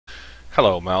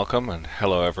Hello, Malcolm, and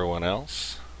hello, everyone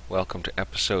else. Welcome to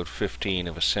episode 15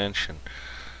 of Ascension.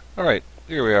 Alright,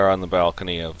 here we are on the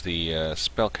balcony of the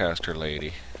spellcaster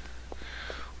lady.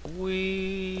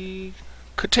 We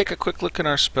could take a quick look in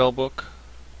our spell book.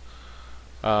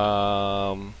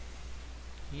 Yeah,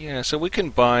 so we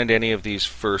can bind any of these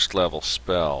first level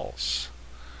spells.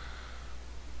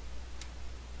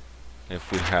 If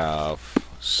we have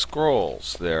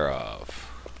scrolls thereof.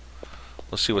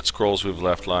 Let's see what scrolls we've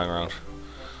left lying around.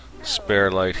 Spare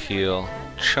Light, Heal,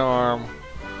 Charm,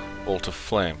 Bolt of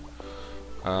Flame.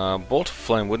 Bolt of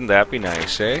Flame, wouldn't that be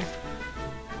nice, eh?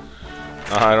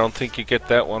 I don't think you get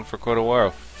that one for quite a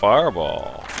while.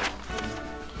 Fireball.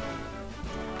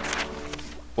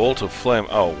 Bolt of Flame,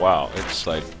 oh wow, it's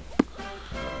like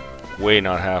way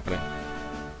not happening.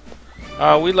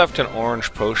 We left an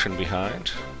orange potion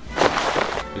behind.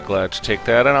 Be glad to take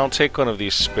that, and I'll take one of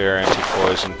these spare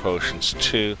anti-poison potions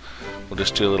too. We'll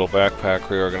just do a little backpack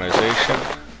reorganization.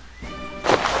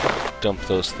 Dump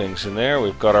those things in there.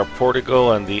 We've got our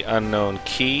Portugal and the unknown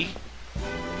key.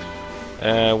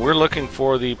 We're looking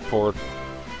for the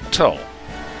portal.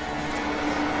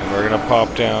 And we're going to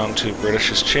pop down to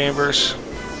British's chambers,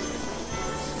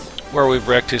 where we've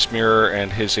wrecked his mirror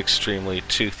and his extremely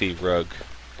toothy rug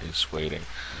is waiting.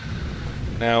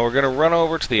 Now we're going to run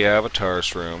over to the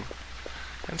Avatar's room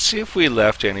and see if we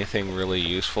left anything really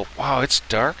useful. Wow, it's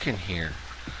dark in here.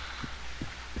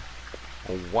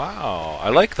 Wow, I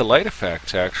like the light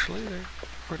effects actually. They're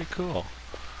pretty cool.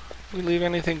 Did we leave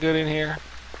anything good in here?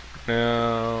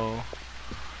 No.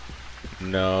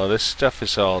 No, this stuff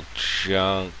is all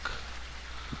junk.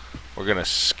 We're going to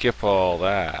skip all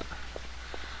that.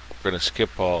 We're going to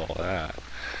skip all that.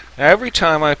 Now every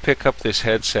time I pick up this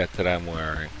headset that I'm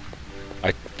wearing,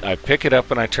 I pick it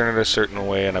up and I turn it a certain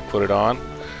way and I put it on,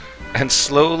 and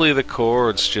slowly the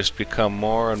cords just become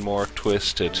more and more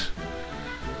twisted.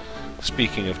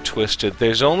 Speaking of twisted,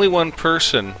 there's only one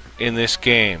person in this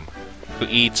game who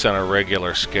eats on a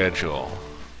regular schedule.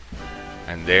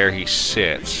 And there he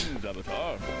sits.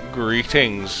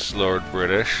 Greetings, Lord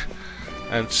British.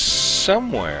 And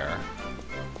somewhere,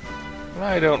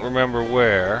 I don't remember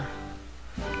where,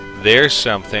 there's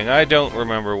something, I don't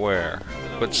remember where,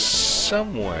 but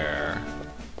somewhere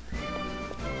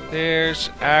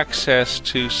there's access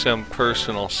to some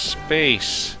personal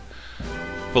space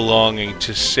belonging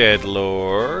to said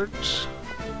lords.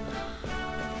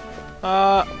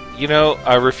 You know,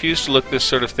 I refuse to look this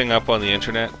sort of thing up on the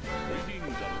internet.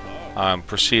 I'm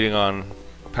proceeding on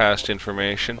past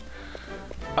information.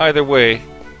 Either way,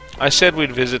 I said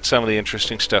we'd visit some of the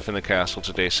interesting stuff in the castle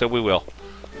today, so we will.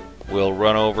 We'll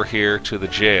run over here to the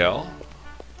jail.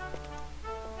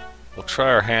 We'll try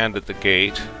our hand at the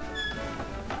gate.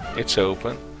 It's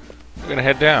open. We're gonna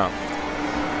head down.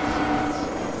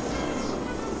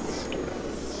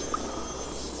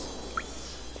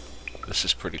 This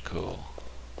is pretty cool.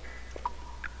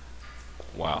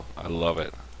 Wow, I love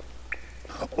it.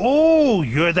 Oh,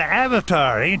 you're the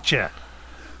Avatar, ain't you?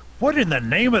 What in the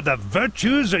name of the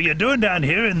virtues are you doing down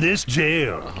here in this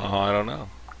jail? Oh, I don't know.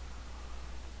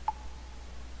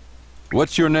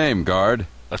 What's your name, guard?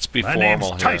 Let's be My formal name's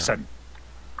here. Tyson.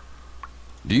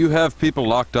 Do you have people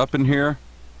locked up in here?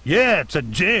 Yeah, it's a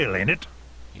jail, ain't it?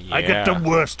 Yeah. I get the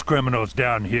worst criminals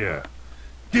down here.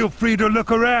 Feel free to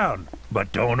look around,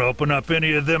 but don't open up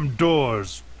any of them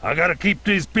doors. I gotta keep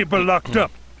these people locked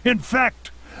up. In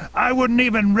fact, I wouldn't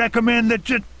even recommend that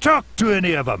you talk to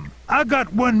any of them. I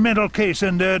got one mental case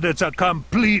in there that's a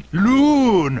complete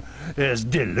loon, as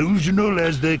delusional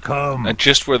as they come. And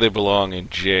just where they belong, in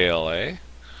jail, eh?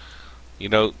 You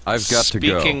know, I've got to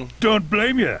go. Don't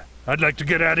blame you. I'd like to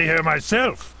get out of here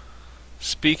myself.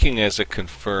 Speaking as a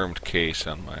confirmed case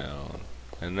on my own,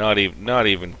 and not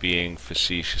even being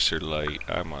facetious or light,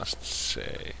 I must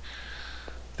say,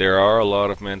 there are a lot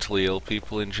of mentally ill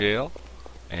people in jail,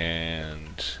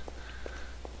 and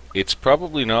it's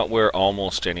probably not where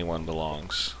almost anyone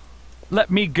belongs. Let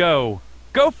me go.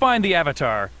 Go find the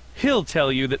Avatar. He'll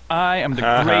tell you that I am the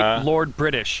great Lord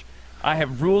British. I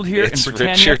have ruled here It's in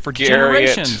Britannia Richard for Garriott.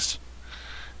 generations.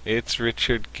 It's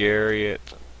Richard Garriott.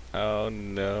 Oh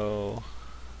no.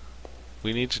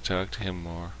 We need to talk to him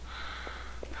more.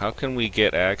 How can we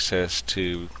get access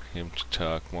to him to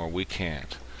talk more? We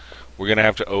can't. We're gonna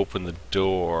have to open the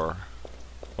door.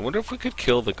 I wonder if we could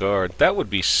kill the guard. That would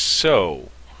be so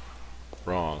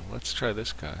wrong. Let's try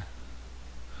this guy.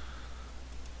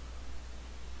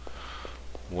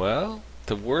 Well,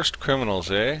 the worst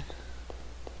criminals, eh?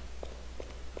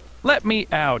 Let me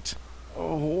out.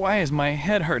 Oh, why is my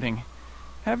head hurting?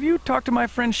 Have you talked to my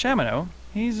friend Shamino?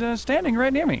 He's standing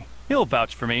right near me. He'll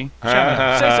vouch for me.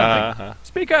 Shamino, say something.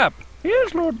 Speak up.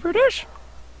 Yes, Lord British.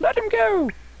 Let him go.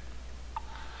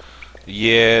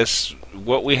 Yes,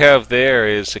 what we have there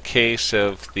is a case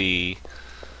of the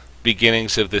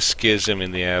beginnings of the schism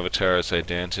in the Avatar's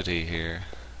identity here.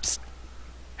 Psst.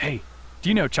 Hey, do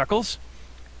you know Chuckles?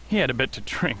 He had a bit to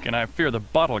drink, and I fear the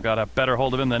bottle got a better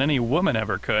hold of him than any woman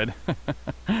ever could.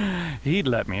 He'd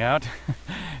let me out.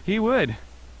 He would.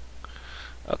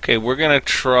 Okay, we're gonna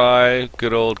try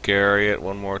good old Garriott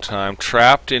one more time.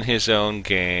 Trapped in his own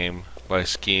game by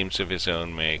schemes of his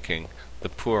own making. The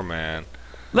poor man.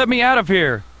 Let me out of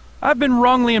here. I've been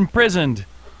wrongly imprisoned.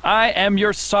 I am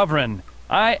your sovereign.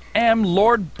 I am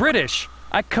Lord British.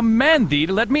 I command thee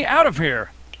to let me out of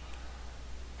here.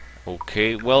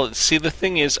 Okay, well, see, the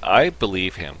thing is, I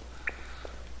believe him.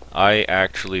 I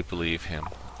actually believe him.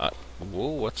 Whoa,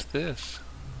 what's this?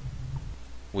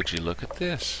 Would you look at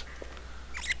this?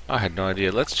 I had no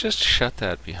idea. Let's just shut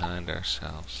that behind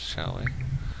ourselves, shall we?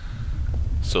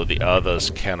 So the others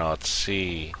cannot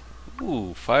see.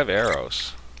 Ooh, 5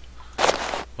 arrows.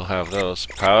 We'll have those.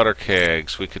 Powder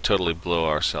kegs. We could totally blow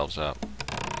ourselves up.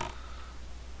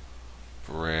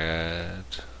 Bread.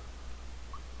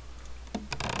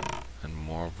 And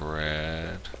more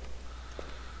bread.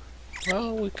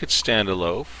 Well, we could stand a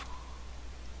loaf.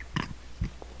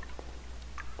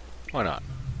 Why not?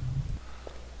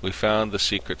 We found the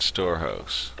secret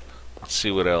storehouse. Let's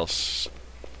see what else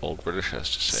Old British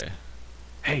has to say.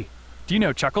 Hey, do you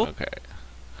know Chuckle? Okay.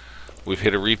 We've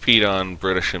hit a repeat on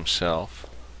British himself.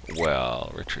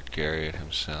 Well, Richard Garriott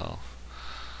himself.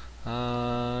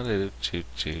 Oh,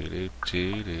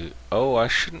 I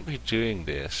shouldn't be doing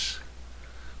this.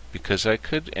 Because I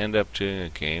could end up doing a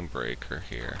game breaker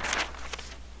here.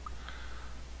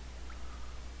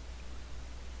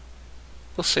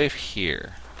 We'll save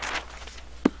here.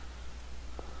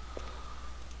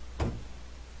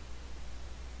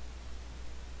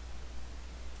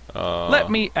 Let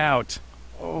me out.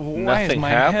 Oh, why is my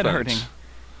head hurting?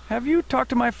 Have you talked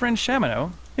to my friend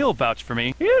Shamino? He'll vouch for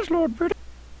me. Yes, Lord British.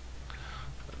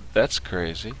 That's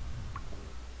crazy.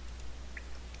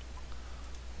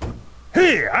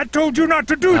 Hey, I told you not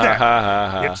to do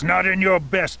that! It's not in your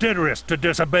best interest to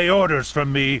disobey orders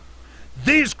from me.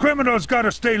 These criminals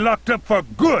gotta stay locked up for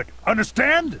good,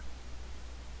 understand?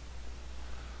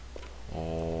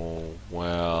 Oh,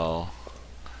 well...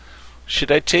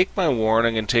 Should I take my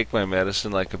warning and take my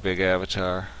medicine like a big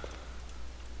avatar?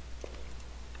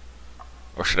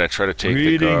 Or should I try to take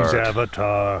the guard? Greetings,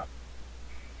 Avatar.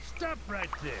 Stop right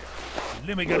there.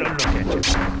 Let me get a look at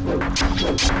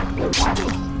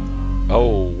you.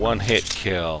 Oh, one hit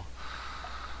kill.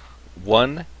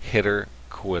 One hitter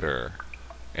quitter.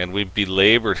 And we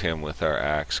belabored him with our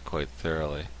axe quite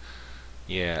thoroughly.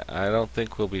 Yeah, I don't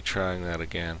think we'll be trying that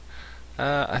again.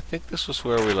 I think this was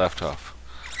where we left off.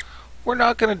 We're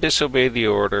not going to disobey the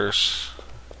orders.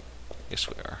 Yes,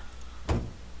 we are.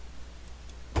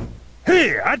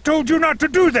 Hey, I told you not to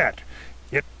do that!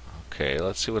 Okay,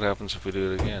 let's see what happens if we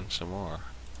do it again some more.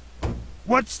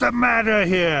 What's the matter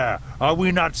here? Are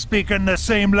we not speaking the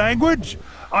same language?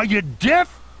 Are you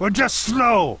deaf or just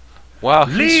slow? Wow,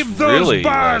 Leave those really,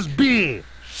 bars be!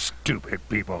 Stupid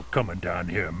people coming down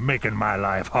here making my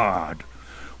life hard.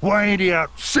 Why ain't he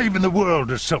out saving the world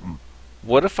or something?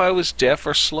 What if I was deaf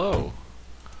or slow?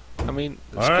 I mean,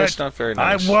 this guy's not very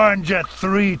nice. I warned you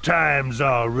 3 times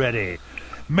already.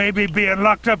 Maybe being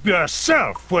locked up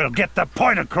yourself will get the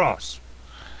point across.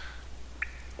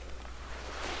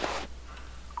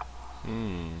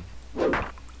 We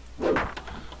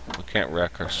can't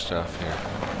wreck our stuff here.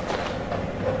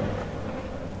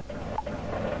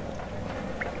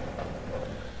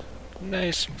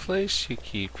 Nice place you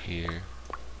keep here.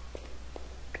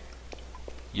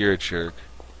 You're a jerk.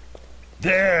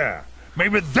 There!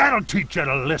 Maybe that'll teach you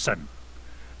to listen.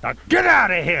 Now get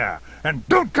out of here and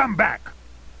don't come back.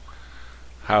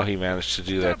 How he managed to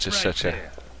do that to such a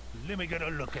Let me get a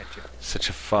look at you. such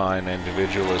a fine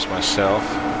individual as myself.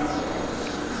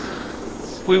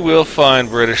 We will find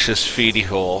British's feedy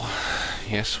hole.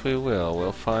 Yes, we will.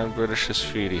 We'll find British's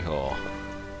feedy hole.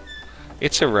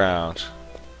 It's around.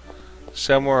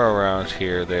 Somewhere around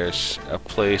here there's a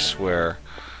place where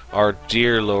our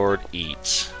dear Lord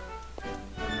eats.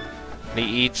 And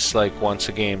he eats like once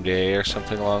a game day or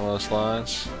something along those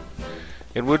lines.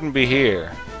 It wouldn't be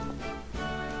here.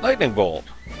 Lightning bolt.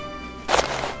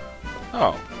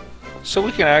 Oh. So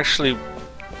we can actually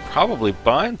probably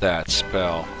bind that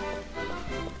spell.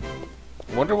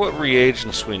 Wonder what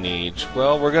reagents we need.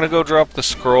 Well, we're gonna go drop the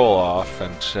scroll off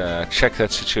and check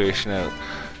that situation out.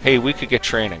 Hey, we could get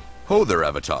training. Ho there,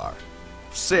 Avatar.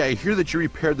 Say, I hear that you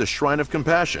repaired the Shrine of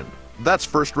Compassion. That's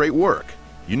first-rate work.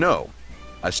 You know,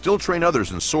 I still train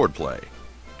others in swordplay.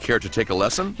 Care to take a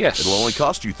lesson? Yes. It'll only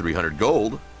cost you 300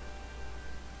 gold.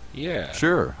 Yeah.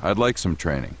 Sure, I'd like some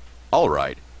training. All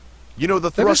right. You know, the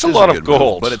That thrust is a is lot a of good move,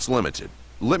 gold. but it's limited.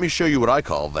 Let me show you what I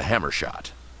call the hammer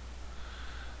shot.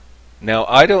 Now,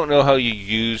 I don't know how you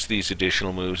use these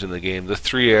additional moves in the game. The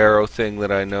 3-arrow thing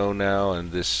that I know now,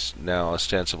 and this now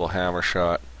ostensible hammer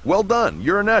shot. Well done.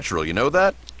 You're a natural, you know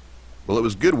that? Well, it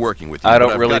was good working with you, I but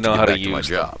don't I've really got know to how get to back to my use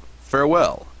them. job.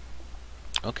 Farewell.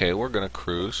 Okay, we're going to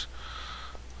cruise.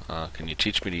 Can you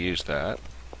teach me to use that?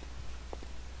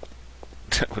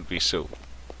 That would be so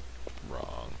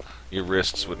wrong. Your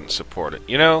wrists wouldn't support it.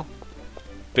 You know,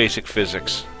 basic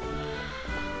physics.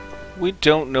 We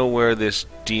don't know where this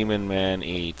demon man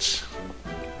eats,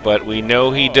 but we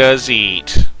know he does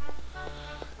eat.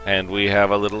 And we have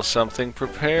a little something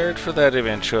prepared for that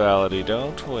eventuality,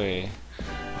 don't we?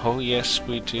 Oh yes,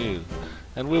 we do.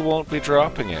 And we won't be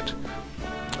dropping it.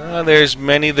 There's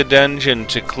many the dungeon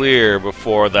to clear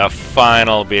before the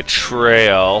final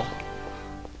betrayal.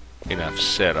 Enough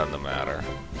said on the matter.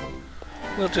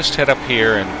 We'll just head up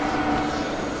here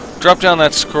and drop down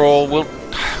that scroll. We'll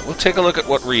take a look at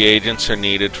what reagents are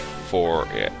needed for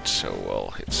it. So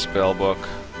we'll hit spellbook.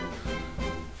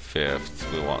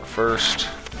 5th, we want 1st.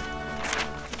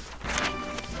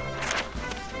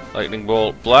 Lightning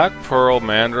bolt, black pearl,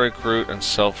 mandrake root, and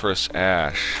sulphurous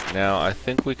ash. Now I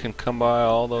think we can come by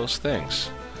all those things.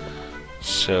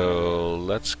 So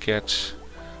let's get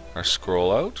our scroll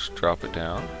out, drop it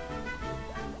down.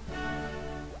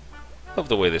 Love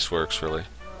the way this works, really.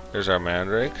 There's our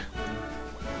mandrake.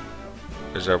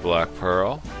 There's our black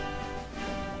pearl.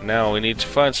 Now we need to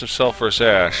find some sulphurous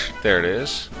ash. There it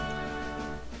is.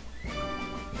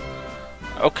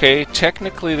 Okay,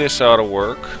 technically this ought to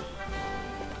work.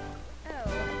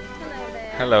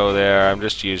 Hello there, I'm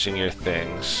just using your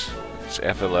things. It's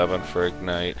F11 for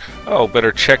ignite. Oh,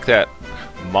 better check that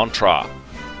mantra.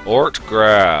 Ort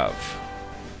Grav.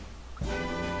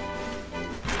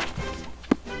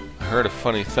 I heard a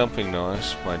funny thumping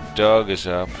noise. My dog is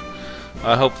up.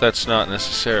 I hope that's not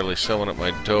necessarily someone at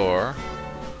my door.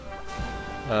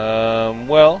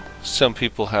 Well, some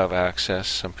people have access,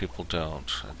 some people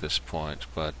don't at this point,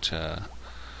 but,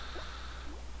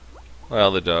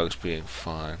 well, the dog's being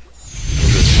fine.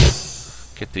 We'll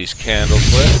just get these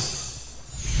candles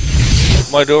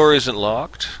lit. My door isn't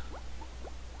locked.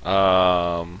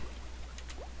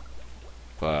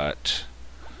 But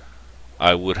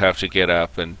I would have to get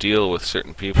up and deal with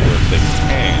certain people if they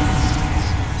came.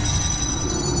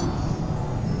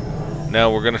 Now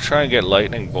we're going to try and get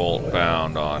lightning bolt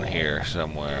bound on here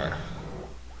somewhere.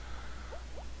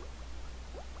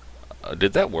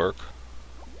 Did that work?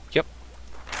 Yep.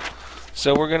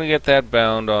 So we're going to get that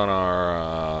bound on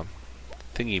our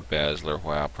thingy Basler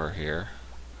whapper here.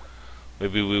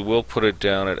 Maybe we will put it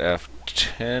down at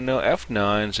F10. No,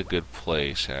 F9's a good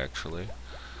place, actually.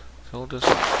 So we'll just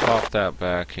pop that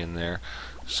back in there.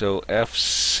 So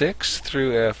F6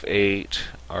 through F8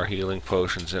 are healing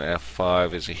potions, and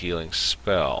F5 is a healing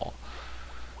spell.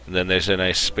 And then there's a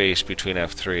nice space between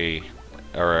F3,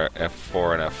 or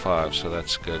F4 and F5, so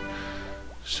that's good.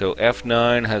 So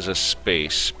F9 has a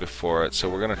space before it, so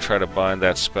we're going to try to bind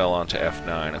that spell onto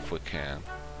F9 if we can.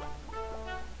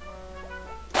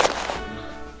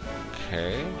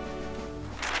 Okay.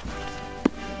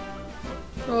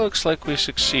 Well, looks like we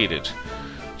succeeded.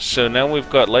 So now we've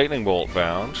got lightning bolt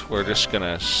bound. We're just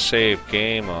gonna save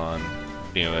game on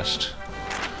newest.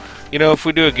 You know, if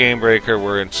we do a game breaker,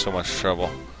 we're in so much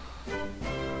trouble.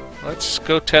 Let's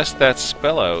go test that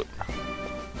spell out.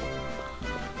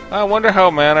 I wonder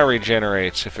how mana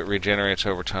regenerates, if it regenerates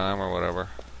over time or whatever.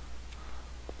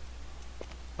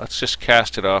 Let's just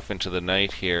cast it off into the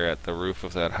night here at the roof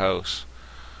of that house.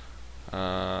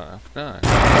 F9.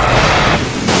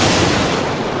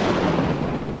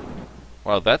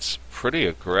 Wow, that's pretty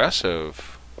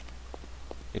aggressive.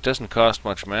 It doesn't cost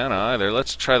much mana either.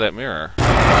 Let's try that mirror.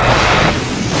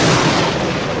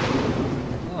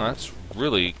 Oh, that's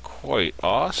really quite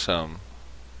awesome.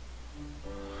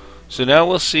 So now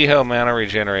we'll see how mana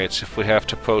regenerates, if we have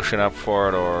to potion up for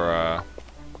it or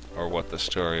what the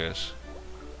story is.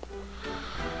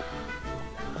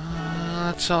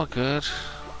 That's all good.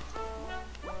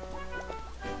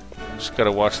 Just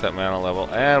gotta watch that mana level,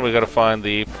 and we gotta find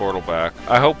the portal back.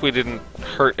 I hope we didn't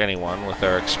hurt anyone with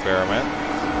our experiment.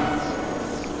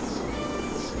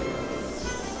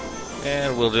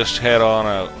 And we'll just head on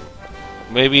out.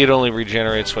 Maybe it only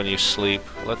regenerates when you sleep.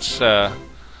 Let's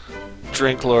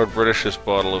drink Lord British's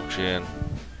bottle of gin.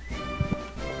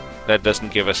 That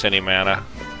doesn't give us any mana,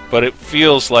 but it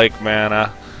feels like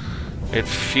mana. It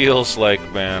feels like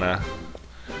mana.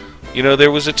 You know,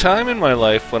 there was a time in my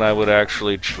life when I would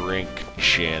actually drink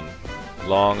gin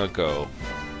long ago.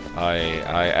 I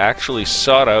actually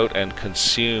sought out and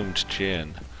consumed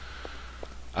gin.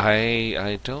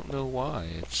 I don't know why.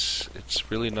 It's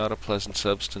really not a pleasant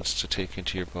substance to take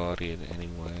into your body in any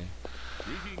way.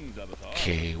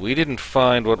 Okay, we didn't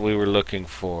find what we were looking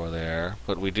for there,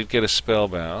 but we did get a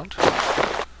spellbound.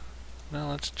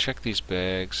 Now let's check these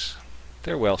bags.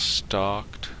 They're well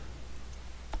stocked.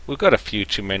 We've got a few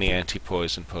too many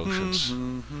anti-poison potions.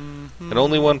 And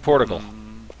only one porticle.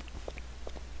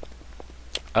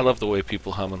 I love the way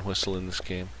people hum and whistle in this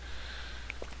game.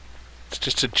 It's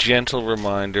just a gentle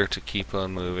reminder to keep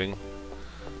on moving.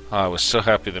 Oh, I was so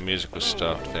happy the music was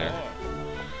stopped there.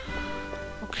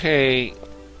 Okay.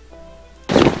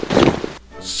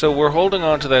 So we're holding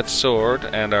on to that sword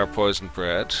and our poisoned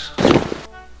bread.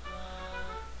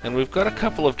 And we've got a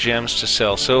couple of gems to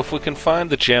sell, so if we can find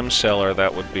the gem seller,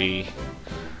 that would be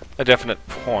a definite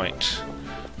point.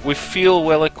 We feel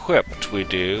well equipped, we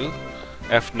do.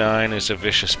 F9 is a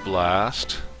vicious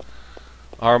blast.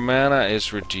 Our mana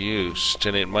is reduced,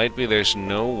 and it might be there's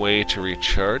no way to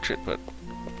recharge it, but...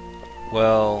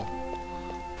 well...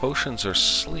 potions are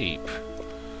sleep.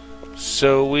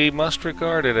 So we must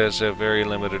regard it as a very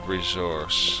limited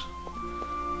resource.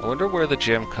 I wonder where the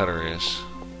gem cutter is.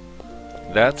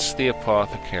 That's the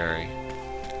apothecary.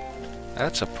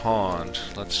 That's a pond.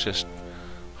 Let's just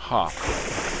hop.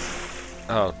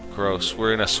 Oh, gross.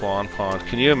 We're in a swan pond.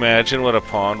 Can you imagine what a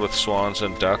pond with swans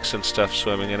and ducks and stuff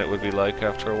swimming in it would be like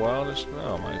after a while? Just,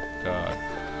 oh my god.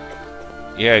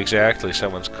 Yeah, exactly.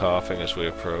 Someone's coughing as we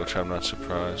approach. I'm not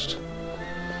surprised.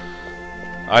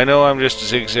 I know I'm just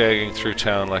zigzagging through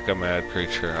town like a mad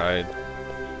creature. I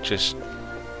just...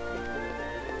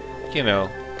 you know,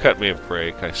 cut me a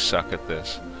break. I suck at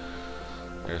this.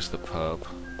 There's the pub.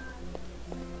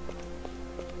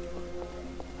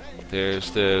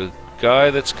 There's the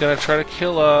guy that's gonna try to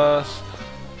kill us.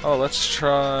 Oh, let's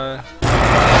try.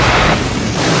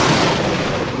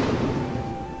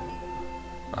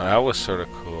 Oh, that was sort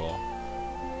of cool.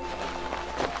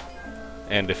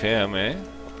 End of him, eh?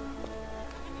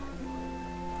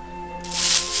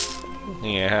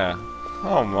 Yeah.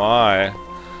 Oh my.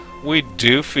 We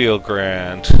do feel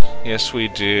grand. Yes, we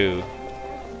do.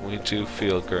 We do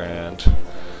feel grand.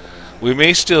 We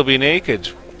may still be naked.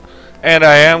 And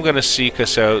I am going to seek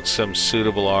us out some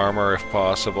suitable armor if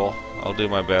possible. I'll do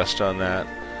my best on that.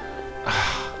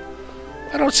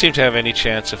 I don't seem to have any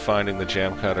chance of finding the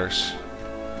gem cutters.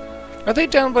 Are they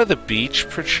down by the beach,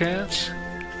 perchance?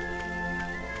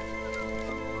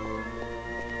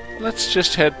 Let's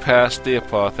just head past the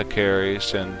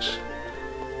apothecaries and...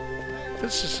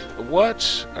 this is...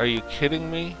 what? Are you kidding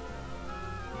me?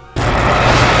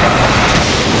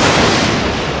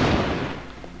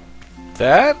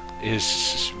 That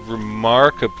is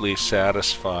remarkably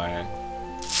satisfying.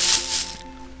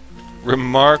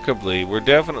 Remarkably. We're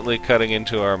definitely cutting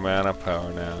into our mana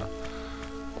power now.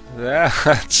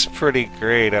 That's pretty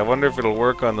great. I wonder if it'll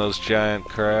work on those giant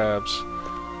crabs.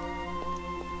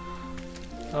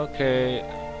 Okay.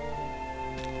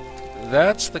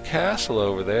 That's the castle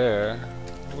over there.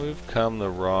 We've come the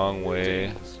wrong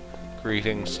way.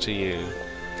 Greetings to you.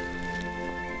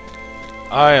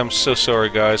 I am so sorry,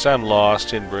 guys. I'm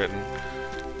lost in Britain.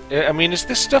 I mean, is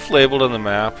this stuff labeled on the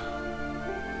map?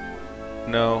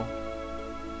 No.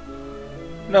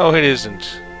 No, it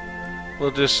isn't.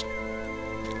 We'll just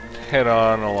head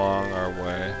on along our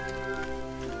way.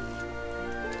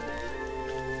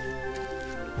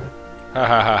 Ha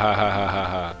ha ha ha ha ha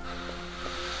ha.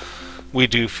 We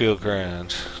do feel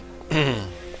grand.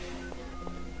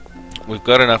 We've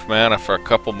got enough mana for a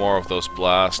couple more of those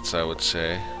blasts, I would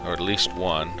say. Or at least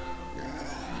one.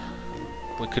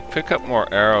 We could pick up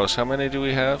more arrows. How many do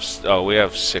we have? Oh, we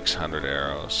have 600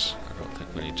 arrows. I don't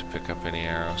think we need to pick up any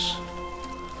arrows.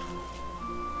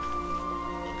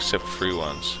 Except free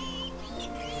ones.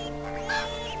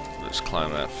 Let's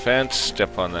climb that fence,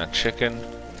 step on that chicken.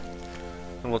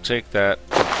 And we'll take that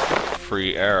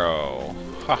free arrow.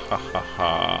 Ha ha ha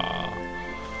ha.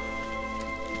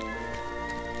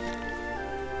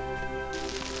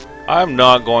 I'm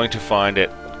not going to find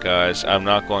it, guys. I'm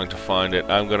not going to find it.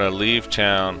 I'm going to leave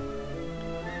town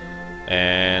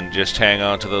and just hang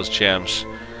on to those gems.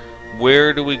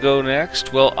 Where do we go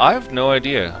next? Well, I have no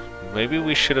idea. Maybe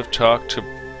we should have talked to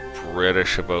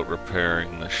British about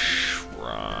repairing the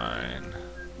shrine.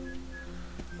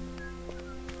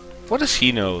 What does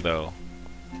he know, though?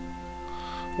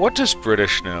 What does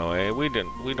British know, eh? We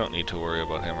don't need to worry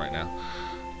about him right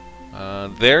now.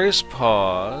 There's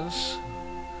Pause.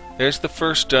 There's the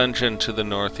first dungeon to the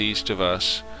northeast of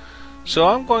us. So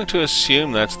I'm going to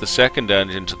assume that's the second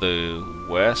dungeon to the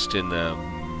west in the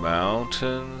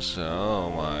mountains? Oh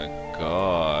my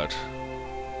god.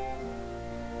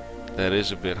 That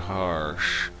is a bit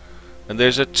harsh. And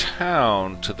there's a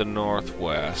town to the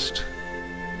northwest.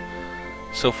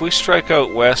 So if we strike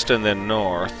out west and then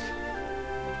north,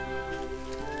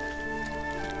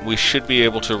 we should be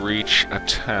able to reach a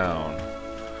town.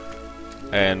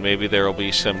 And maybe there will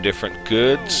be some different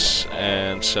goods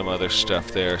and some other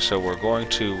stuff there. So we're going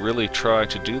to really try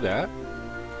to do that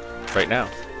right now.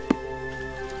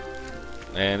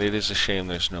 And it is a shame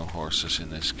there's no horses in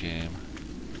this game.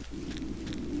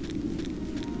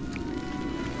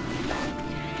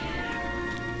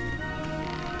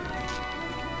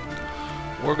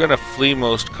 We're gonna flee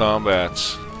most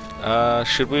combats.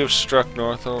 Should we have struck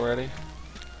north already?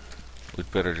 We'd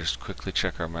better just quickly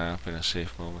check our map in a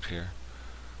safe moment here.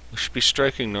 We should be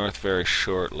striking north very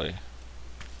shortly.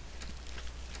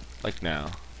 Like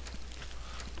now.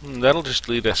 That'll just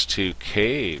lead us to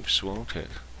caves, won't it?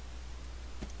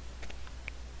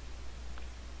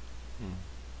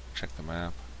 Check the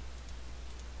map.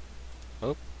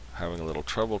 Oh, having a little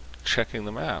trouble checking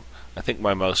the map. I think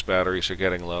my mouse batteries are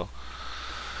getting low.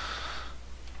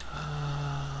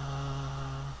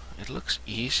 It looks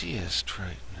easiest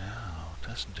right now,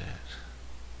 doesn't it?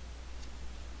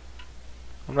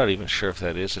 I'm not even sure if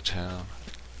that is a town.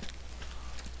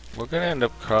 We're going to end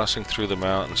up crossing through the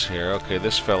mountains here. Okay,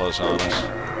 this fellow's on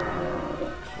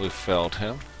us. We've felled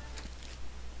him.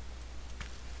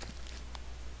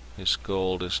 His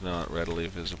gold is not readily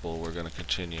visible. We're going to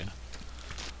continue.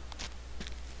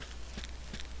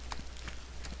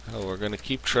 Oh, we're going to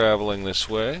keep traveling this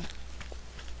way.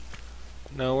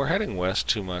 No, we're heading west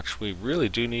too much. We really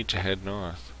do need to head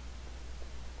north.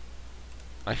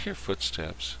 I hear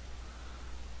footsteps.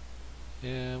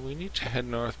 Yeah, we need to head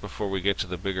north before we get to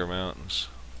the bigger mountains.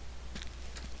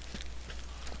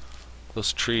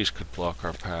 Those trees could block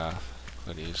our path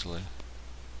quite easily.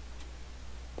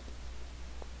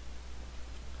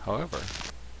 However,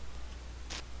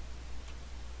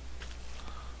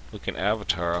 we can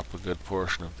avatar up a good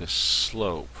portion of this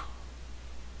slope.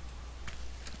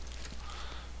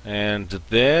 And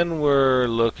then we're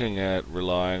looking at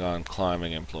relying on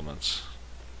climbing implements,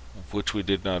 of which we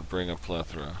did not bring a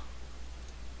plethora.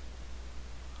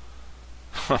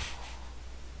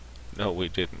 No, we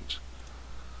didn't.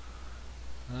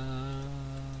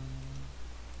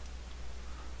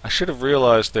 I should have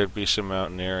realized there'd be some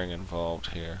mountaineering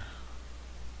involved here.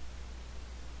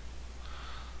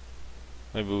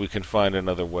 Maybe we can find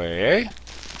another way, eh?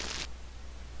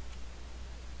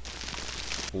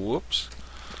 Whoops.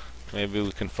 Maybe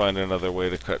we can find another way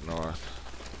to cut north.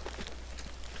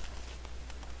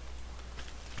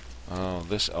 Oh,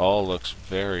 this all looks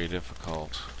very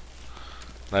difficult.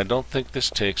 And I don't think this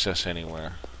takes us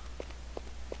anywhere.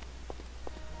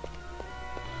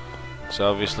 There's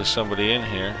obviously somebody in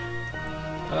here.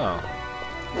 Oh.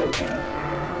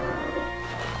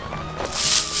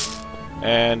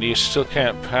 And you still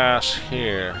can't pass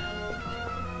here.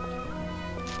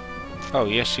 Oh,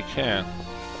 yes you can.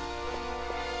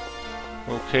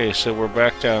 Okay, so we're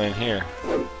back down in here.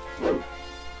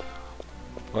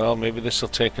 Well, maybe this will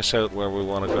take us out where we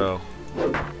want to go.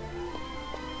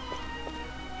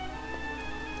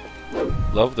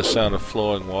 Love the sound of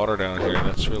flowing water down here.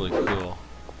 That's really cool.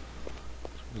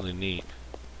 It's really neat.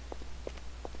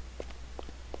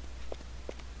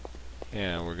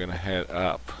 Yeah, we're gonna head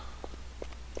up.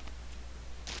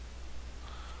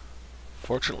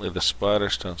 Fortunately, the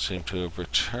spiders don't seem to have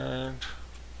returned.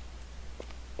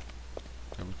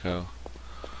 There we go.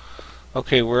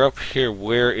 Okay, we're up here.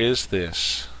 Where is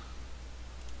this?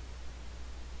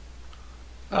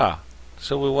 Ah,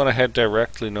 so we want to head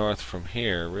directly north from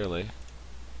here, really.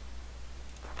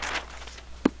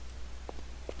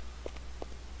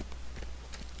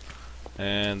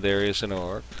 And there is an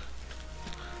orc.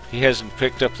 He hasn't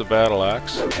picked up the battle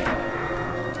axe.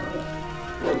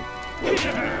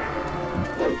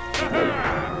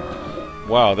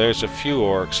 Wow, there's a few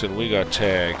orcs and we got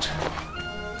tagged.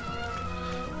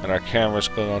 And our camera's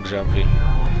going on jumpy.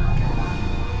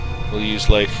 We'll use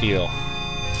light heal.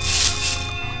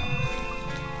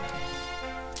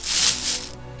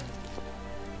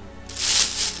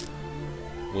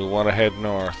 We want to head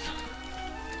north.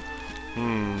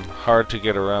 Hard to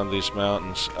get around these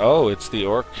mountains. Oh, it's the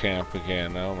orc camp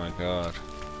again. Oh my god.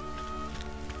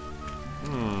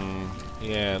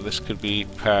 Yeah, this could be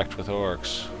packed with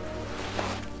orcs.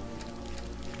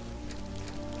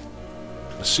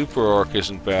 The super orc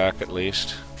isn't back, at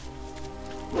least.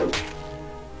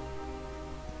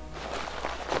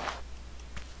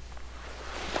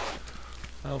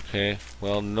 Okay,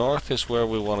 well, north is where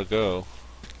we want to go.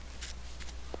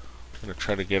 I'm going to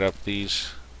try to get up these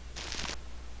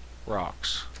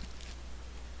rocks.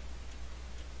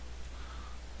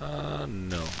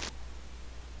 No.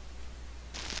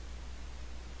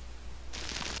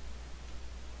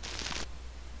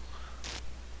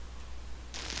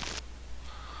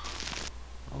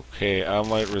 Okay, I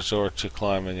might resort to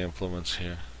climbing implements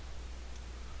here.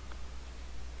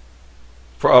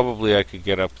 Probably I could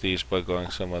get up these by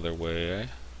going some other way, eh?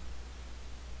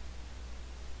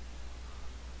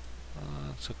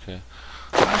 That's okay.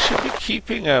 I should be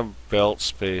keeping a belt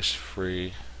space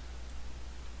free.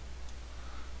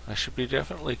 I should be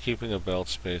definitely keeping a belt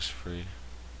space free.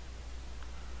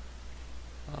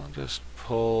 I'll just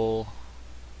pull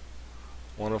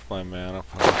one of my mana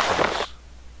potions.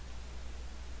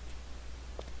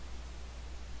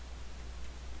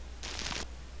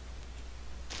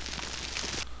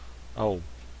 Oh,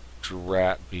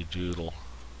 drat be doodle.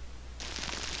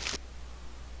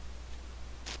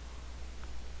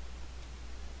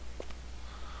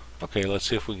 Okay, let's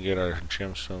see if we can get our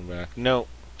gemstone back. No,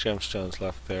 gemstone's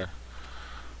left there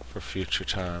for future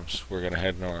times. We're gonna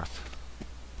head north.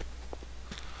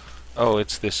 Oh,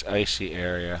 it's this icy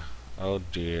area. Oh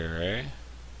dear, eh?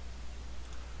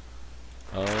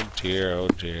 Oh dear, oh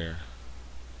dear.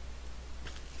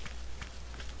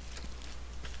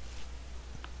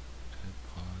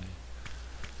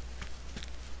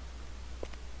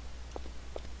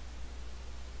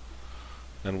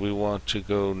 And we want to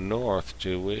go north,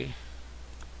 do we?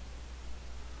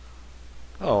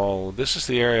 Oh, this is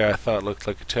the area I thought looked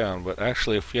like a town, but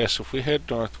actually, if we head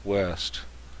northwest,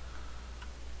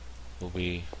 we'll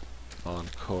be on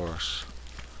course.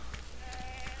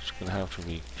 Just gonna have to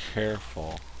be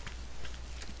careful.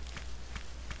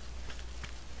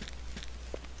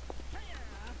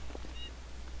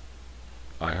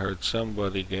 I heard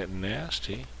somebody getting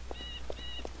nasty.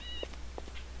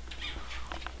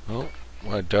 Oh.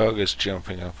 My dog is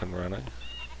jumping up and running.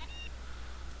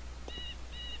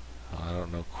 I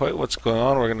don't know quite what's going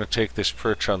on. We're going to take this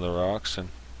perch on the rocks and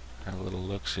have a little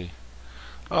look-see.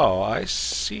 Oh, I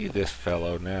see this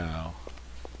fellow now.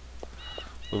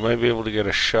 We might be able to get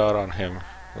a shot on him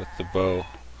with the bow.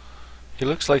 He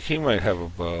looks like he might have a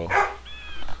bow.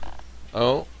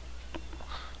 Oh,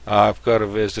 I've got a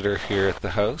visitor here at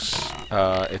the house.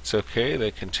 It's okay, they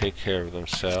can take care of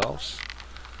themselves.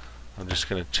 I'm just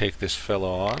going to take this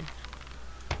fellow on.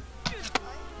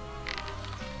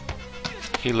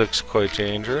 He looks quite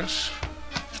dangerous.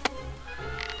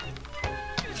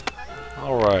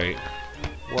 Alright.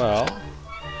 Well,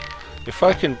 if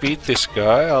I can beat this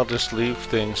guy, I'll just leave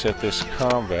things at this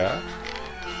combat.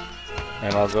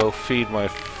 And I'll go feed my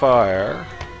fire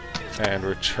and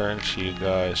return to you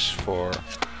guys for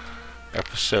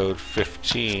episode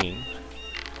 15.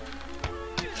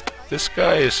 This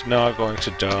guy is not going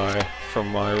to die from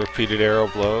my repeated arrow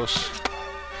blows.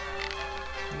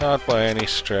 Not by any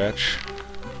stretch.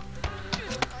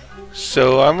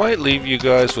 So I might leave you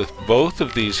guys with both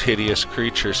of these hideous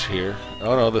creatures here.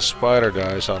 Oh no, the spider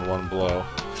dies on one blow.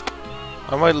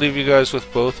 I might leave you guys with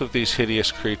both of these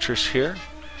hideous creatures here.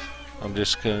 I'm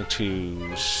just going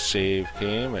to save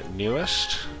game at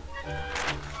newest.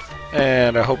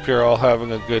 And I hope you're all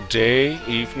having a good day,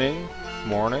 evening,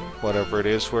 morning, whatever it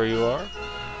is where you are.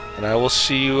 And I will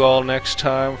see you all next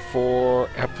time for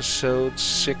episode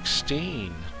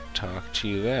 16. Talk to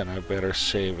you then. I better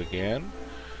save again.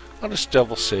 I'll just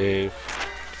double save.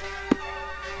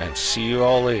 And see you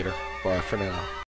all later. Bye for now.